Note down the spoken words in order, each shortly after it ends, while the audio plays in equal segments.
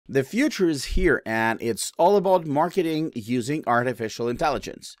The future is here, and it's all about marketing using artificial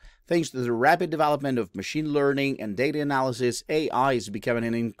intelligence. Thanks to the rapid development of machine learning and data analysis, AI is becoming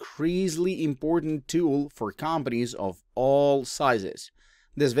an increasingly important tool for companies of all sizes.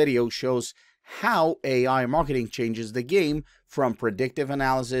 This video shows how AI marketing changes the game from predictive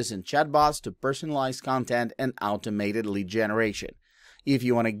analysis and chatbots to personalized content and automated lead generation. If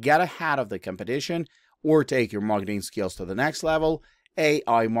you want to get ahead of the competition or take your marketing skills to the next level,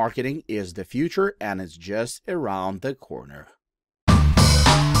 AI marketing is the future, and it's just around the corner.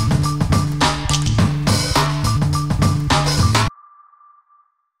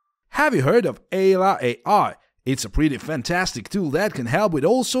 Have you heard of Ayla AI? It's a pretty fantastic tool that can help with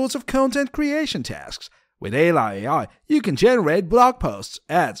all sorts of content creation tasks. With Ayla AI, you can generate blog posts,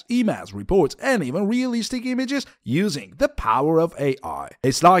 ads, emails, reports, and even realistic images using the power of AI.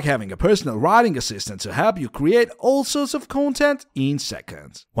 It's like having a personal writing assistant to help you create all sorts of content in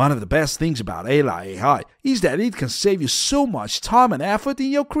seconds. One of the best things about Ayla AI is that it can save you so much time and effort in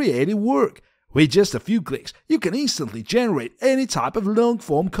your creative work. With just a few clicks, you can instantly generate any type of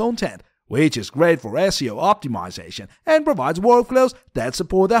long-form content, which is great for SEO optimization and provides workflows that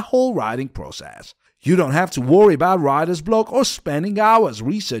support the whole writing process. You don't have to worry about writer's block or spending hours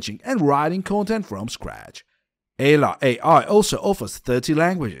researching and writing content from scratch. Ayla AI also offers 30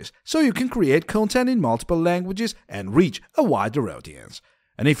 languages, so you can create content in multiple languages and reach a wider audience.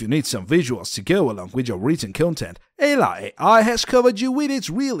 And if you need some visuals to go along with your written content, Ayla AI has covered you with its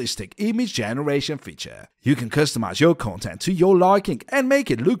realistic image generation feature. You can customize your content to your liking and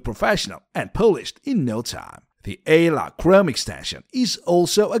make it look professional and polished in no time. The Ayla Chrome extension is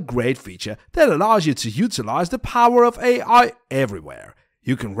also a great feature that allows you to utilize the power of AI everywhere.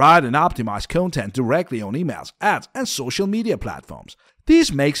 You can write and optimize content directly on emails, ads, and social media platforms.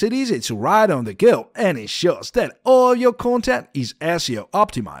 This makes it easy to write on the go and ensures that all your content is SEO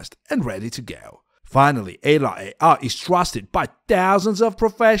optimized and ready to go. Finally, Ayla AI is trusted by thousands of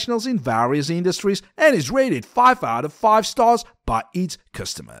professionals in various industries and is rated 5 out of 5 stars by its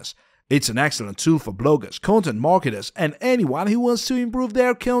customers. It's an excellent tool for bloggers, content marketers, and anyone who wants to improve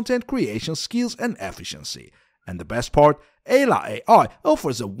their content creation skills and efficiency. And the best part, Ayla AI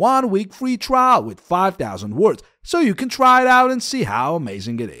offers a 1-week free trial with 5,000 words, so you can try it out and see how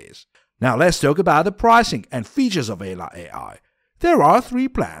amazing it is. Now let's talk about the pricing and features of Ayla AI. There are 3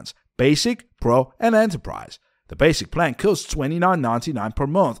 plans: Basic, Pro, and Enterprise. The basic plan costs $29.99 per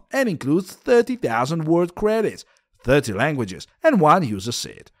month and includes 30,000 word credits, 30 languages, and 1 user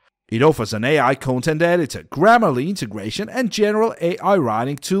seat. It offers an AI content editor, Grammarly integration, and general AI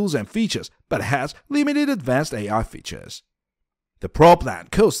writing tools and features, but has limited advanced AI features. The Pro plan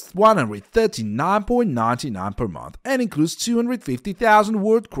costs $139.99 per month and includes 250,000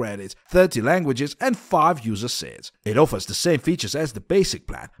 word credits, 30 languages, and 5 user seats. It offers the same features as the basic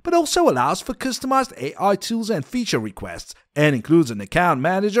plan, but also allows for customized AI tools and feature requests, and includes an account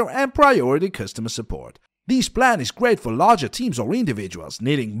manager and priority customer support. This plan is great for larger teams or individuals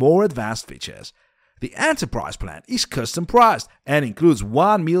needing more advanced features. The Enterprise plan is custom priced and includes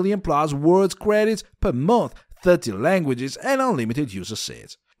 1 million plus words credits per month, 30 languages, and unlimited user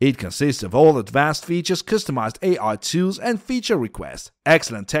seats. It consists of all advanced features, customized AI tools and feature requests,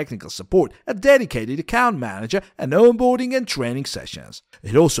 excellent technical support, a dedicated account manager, and onboarding and training sessions.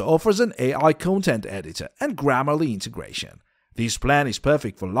 It also offers an AI content editor and Grammarly integration. This plan is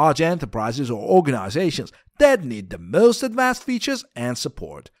perfect for large enterprises or organizations that need the most advanced features and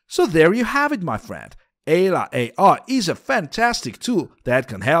support. So there you have it, my friend. Ayla AI is a fantastic tool that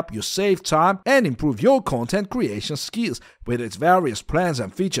can help you save time and improve your content creation skills. With its various plans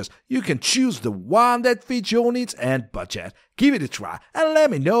and features, you can choose the one that fits your needs and budget. Give it a try and let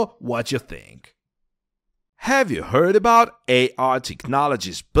me know what you think. Have you heard about AI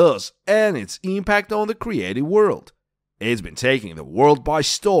technology's buzz and its impact on the creative world? It's been taking the world by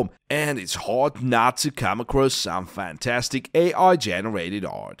storm, and it's hard not to come across some fantastic AI-generated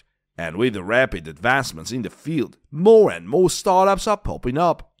art. And with the rapid advancements in the field, more and more startups are popping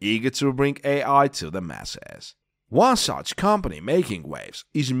up, eager to bring AI to the masses. One such company making waves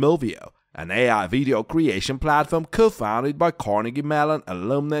is Movio, an AI video creation platform co-founded by Carnegie Mellon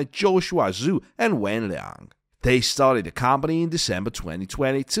alumni Joshua Zhu and Wen Liang. They started the company in December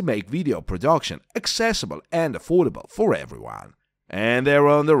 2020 to make video production accessible and affordable for everyone. And they're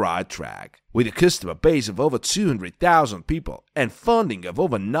on the right track. With a customer base of over 200,000 people and funding of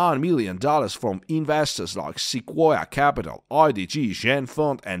over $9 million from investors like Sequoia Capital, IDG, Gen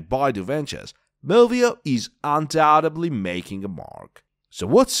Fund, and Baidu Ventures, Movio is undoubtedly making a mark. So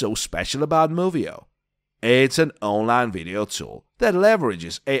what's so special about Movio? It's an online video tool that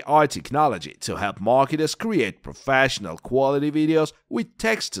leverages AI technology to help marketers create professional quality videos with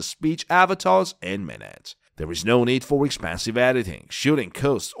text-to-speech avatars in minutes. There is no need for expensive editing, shooting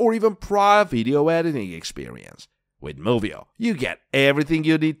costs, or even prior video editing experience. With Movio, you get everything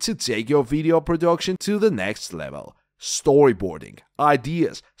you need to take your video production to the next level. Storyboarding,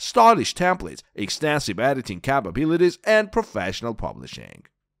 ideas, stylish templates, extensive editing capabilities, and professional publishing.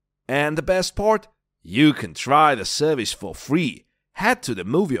 And the best part? You can try the service for free. Head to the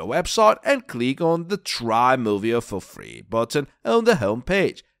Movio website and click on the Try Movio for Free button on the home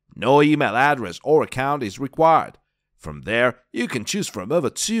page. No email address or account is required. From there, you can choose from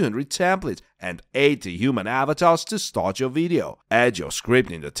over 200 templates and 80 human avatars to start your video, add your script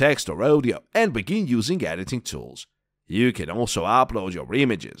in the text or audio, and begin using editing tools. You can also upload your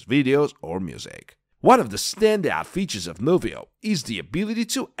images, videos, or music. One of the standout features of Movio is the ability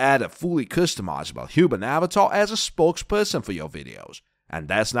to add a fully customizable human avatar as a spokesperson for your videos. And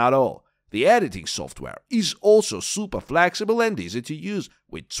that's not all. The editing software is also super flexible and easy to use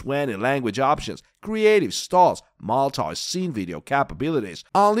with 20 language options, creative styles, multi-scene video capabilities,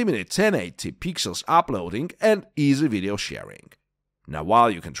 unlimited 1080 pixels uploading, and easy video sharing. Now,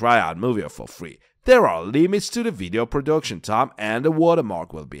 while you can try out Movio for free, there are limits to the video production time and a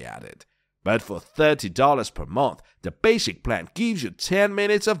watermark will be added. But for $30 per month, the basic plan gives you 10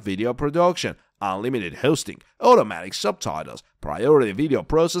 minutes of video production, unlimited hosting, automatic subtitles, priority video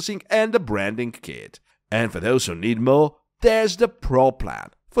processing, and the branding kit. And for those who need more, there's the Pro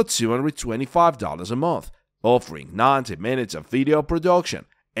plan for $225 a month, offering 90 minutes of video production,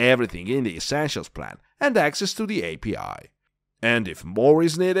 everything in the Essentials plan, and access to the API. And if more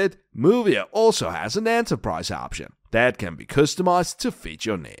is needed, Movio also has an Enterprise option that can be customized to fit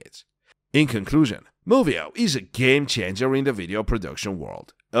your needs. In conclusion, Movio is a game changer in the video production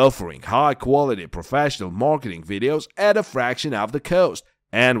world, offering high-quality professional marketing videos at a fraction of the cost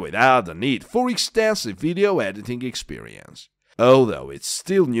and without the need for extensive video editing experience. Although it's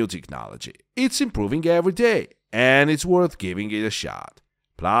still new technology, it's improving every day, and it's worth giving it a shot.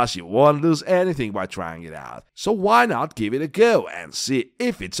 Plus, you won't lose anything by trying it out, so why not give it a go and see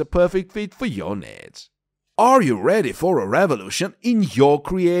if it's a perfect fit for your needs? Are you ready for a revolution in your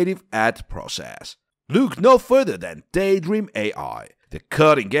creative ad process? Look no further than Daydream AI, the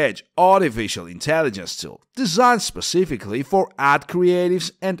cutting-edge artificial intelligence tool designed specifically for ad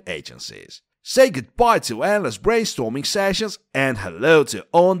creatives and agencies. Say goodbye to endless brainstorming sessions and hello to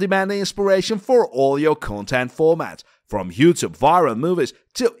on-demand inspiration for all your content formats, from YouTube viral movies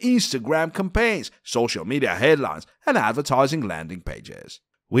to Instagram campaigns, social media headlines, and advertising landing pages.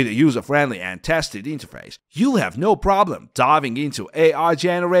 With a user-friendly and tested interface, you'll have no problem diving into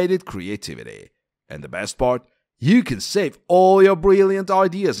AI-generated creativity. And the best part? You can save all your brilliant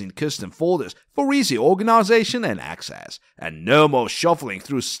ideas in custom folders for easy organization and access, and no more shuffling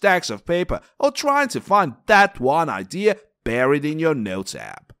through stacks of paper or trying to find that one idea buried in your Notes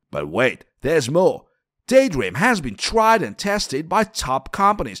app. But wait, there's more. Daydream has been tried and tested by top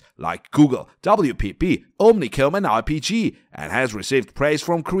companies like Google, WPP, Omnicom, and IPG, and has received praise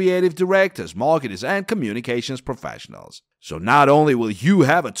from creative directors, marketers, and communications professionals. So not only will you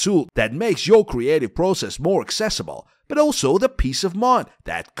have a tool that makes your creative process more accessible, but also the peace of mind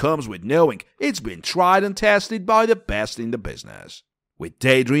that comes with knowing it's been tried and tested by the best in the business. With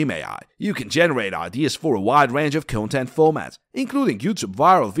Daydream AI, you can generate ideas for a wide range of content formats, including YouTube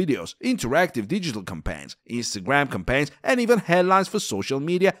viral videos, interactive digital campaigns, Instagram campaigns, and even headlines for social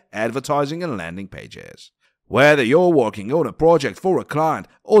media, advertising, and landing pages. Whether you're working on a project for a client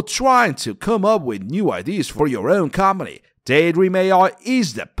or trying to come up with new ideas for your own company, Daydream AI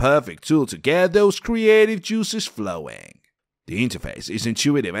is the perfect tool to get those creative juices flowing. The interface is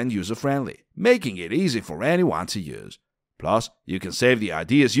intuitive and user-friendly, making it easy for anyone to use. Plus, you can save the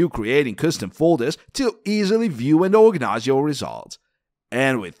ideas you create in custom folders to easily view and organize your results.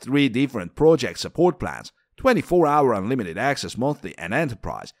 And with 3 different project support plans, 24-hour unlimited access monthly and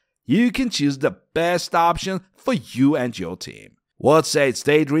enterprise, you can choose the best option for you and your team. What sets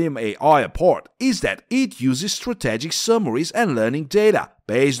Daydream AI apart is that it uses strategic summaries and learning data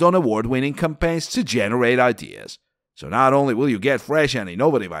based on award-winning campaigns to generate ideas. So not only will you get fresh and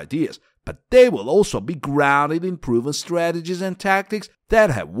innovative ideas, but they will also be grounded in proven strategies and tactics that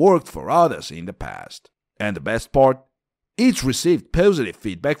have worked for others in the past. And the best part? It's received positive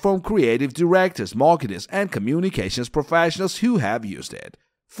feedback from creative directors, marketers, and communications professionals who have used it.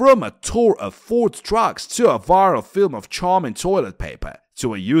 From a tour of Ford trucks to a viral film of charming toilet paper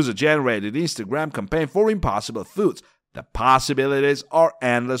to a user-generated Instagram campaign for Impossible Foods, the possibilities are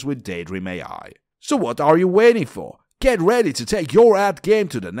endless with Daydream AI. So what are you waiting for? Get ready to take your ad game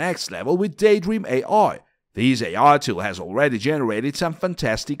to the next level with Daydream AI. This AI tool has already generated some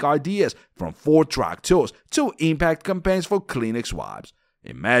fantastic ideas, from Ford truck tours to impact campaigns for Kleenex wipes.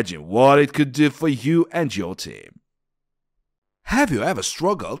 Imagine what it could do for you and your team. Have you ever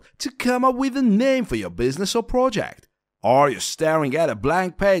struggled to come up with a name for your business or project? Are you staring at a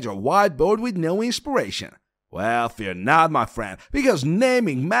blank page or whiteboard with no inspiration? Well, fear not, my friend, because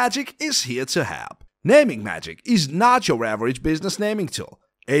Naming Magic is here to help. Naming Magic is not your average business naming tool.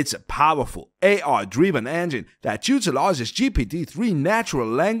 It's a powerful AI-driven engine that utilizes GPT-3 natural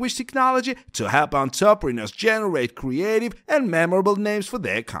language technology to help entrepreneurs generate creative and memorable names for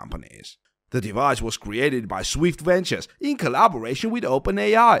their companies. The device was created by Swift Ventures in collaboration with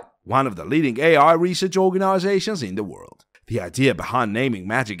OpenAI, one of the leading AI research organizations in the world. The idea behind Naming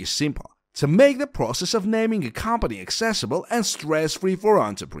Magic is simple: to make the process of naming a company accessible and stress-free for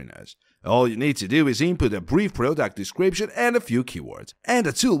entrepreneurs. All you need to do is input a brief product description and a few keywords, and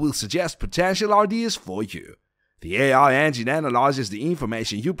the tool will suggest potential ideas for you. The AI engine analyzes the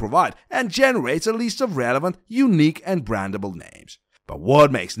information you provide and generates a list of relevant, unique, and brandable names. But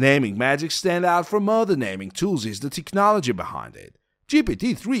what makes Naming Magic stand out from other naming tools is the technology behind it.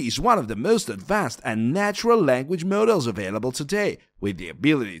 GPT-3 is one of the most advanced and natural language models available today, with the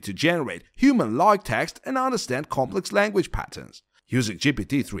ability to generate human-like text and understand complex language patterns. Using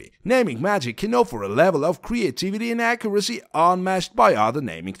GPT-3, Naming Magic can offer a level of creativity and accuracy unmatched by other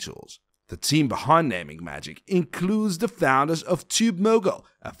naming tools. The team behind Naming Magic includes the founders of TubeMogul,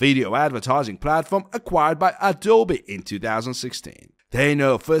 a video advertising platform acquired by Adobe in 2016. They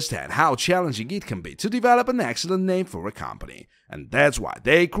know firsthand how challenging it can be to develop an excellent name for a company, and that's why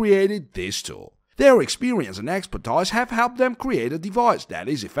they created this tool. Their experience and expertise have helped them create a device that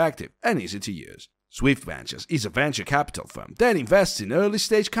is effective and easy to use. Swift Ventures is a venture capital firm that invests in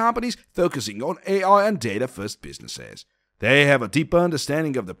early-stage companies focusing on AI and data-first businesses. They have a deep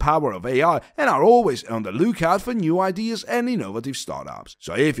understanding of the power of AI and are always on the lookout for new ideas and innovative startups.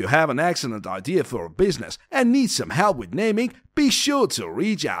 So if you have an excellent idea for a business and need some help with naming, be sure to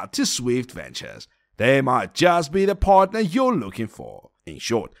reach out to Swift Ventures. They might just be the partner you're looking for. In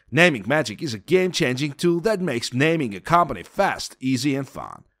short, Naming Magic is a game-changing tool that makes naming a company fast, easy, and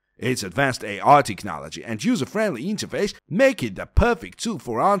fun. Its advanced AI technology and user-friendly interface make it the perfect tool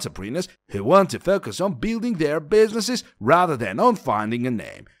for entrepreneurs who want to focus on building their businesses rather than on finding a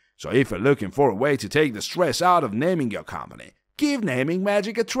name. So if you're looking for a way to take the stress out of naming your company, give Naming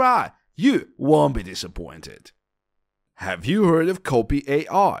Magic a try. You won't be disappointed. Have you heard of Copy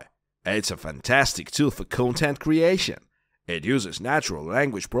AI? It's a fantastic tool for content creation. It uses natural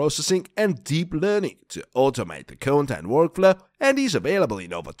language processing and deep learning to automate the content workflow and is available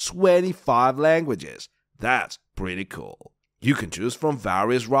in over 25 languages. That's pretty cool. You can choose from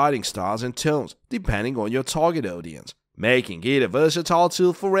various writing styles and tones depending on your target audience, making it a versatile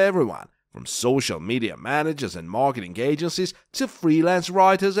tool for everyone, from social media managers and marketing agencies to freelance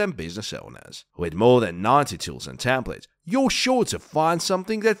writers and business owners. With more than 90 tools and templates, you're sure to find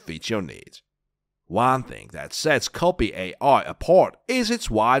something that fits your needs. One thing that sets Copy AI apart is its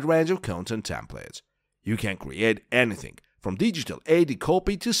wide range of content templates. You can create anything from digital AD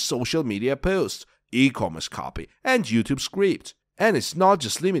copy to social media posts, e-commerce copy, and YouTube scripts. And it's not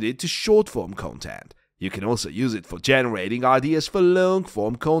just limited to short-form content. You can also use it for generating ideas for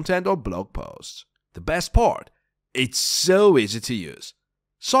long-form content or blog posts. The best part? It's so easy to use.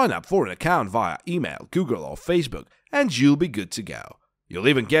 Sign up for an account via email, Google, or Facebook, and you'll be good to go. You'll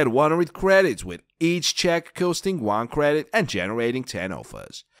even get 100 credits, with each check costing 1 credit and generating 10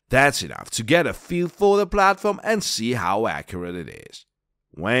 offers. That's enough to get a feel for the platform and see how accurate it is.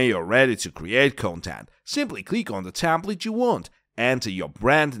 When you're ready to create content, simply click on the template you want, enter your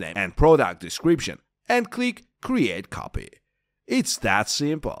brand name and product description, and click Create Copy. It's that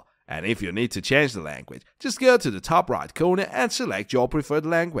simple, and if you need to change the language, just go to the top right corner and select your preferred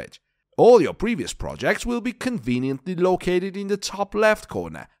language. All your previous projects will be conveniently located in the top left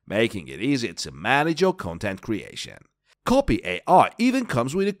corner, making it easier to manage your content creation. Copy AI even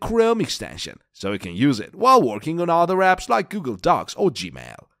comes with a Chrome extension, so you can use it while working on other apps like Google Docs or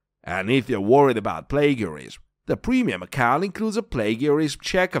Gmail. And if you're worried about plagiarism, the premium account includes a plagiarism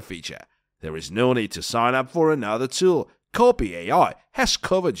checker feature. There is no need to sign up for another tool. Copy AI has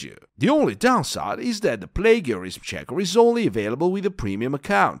covered you. The only downside is that the plagiarism checker is only available with a premium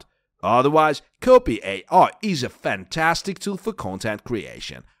account. Otherwise, Copy AI is a fantastic tool for content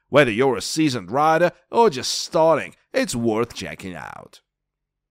creation. Whether you're a seasoned writer or just starting, it's worth checking out.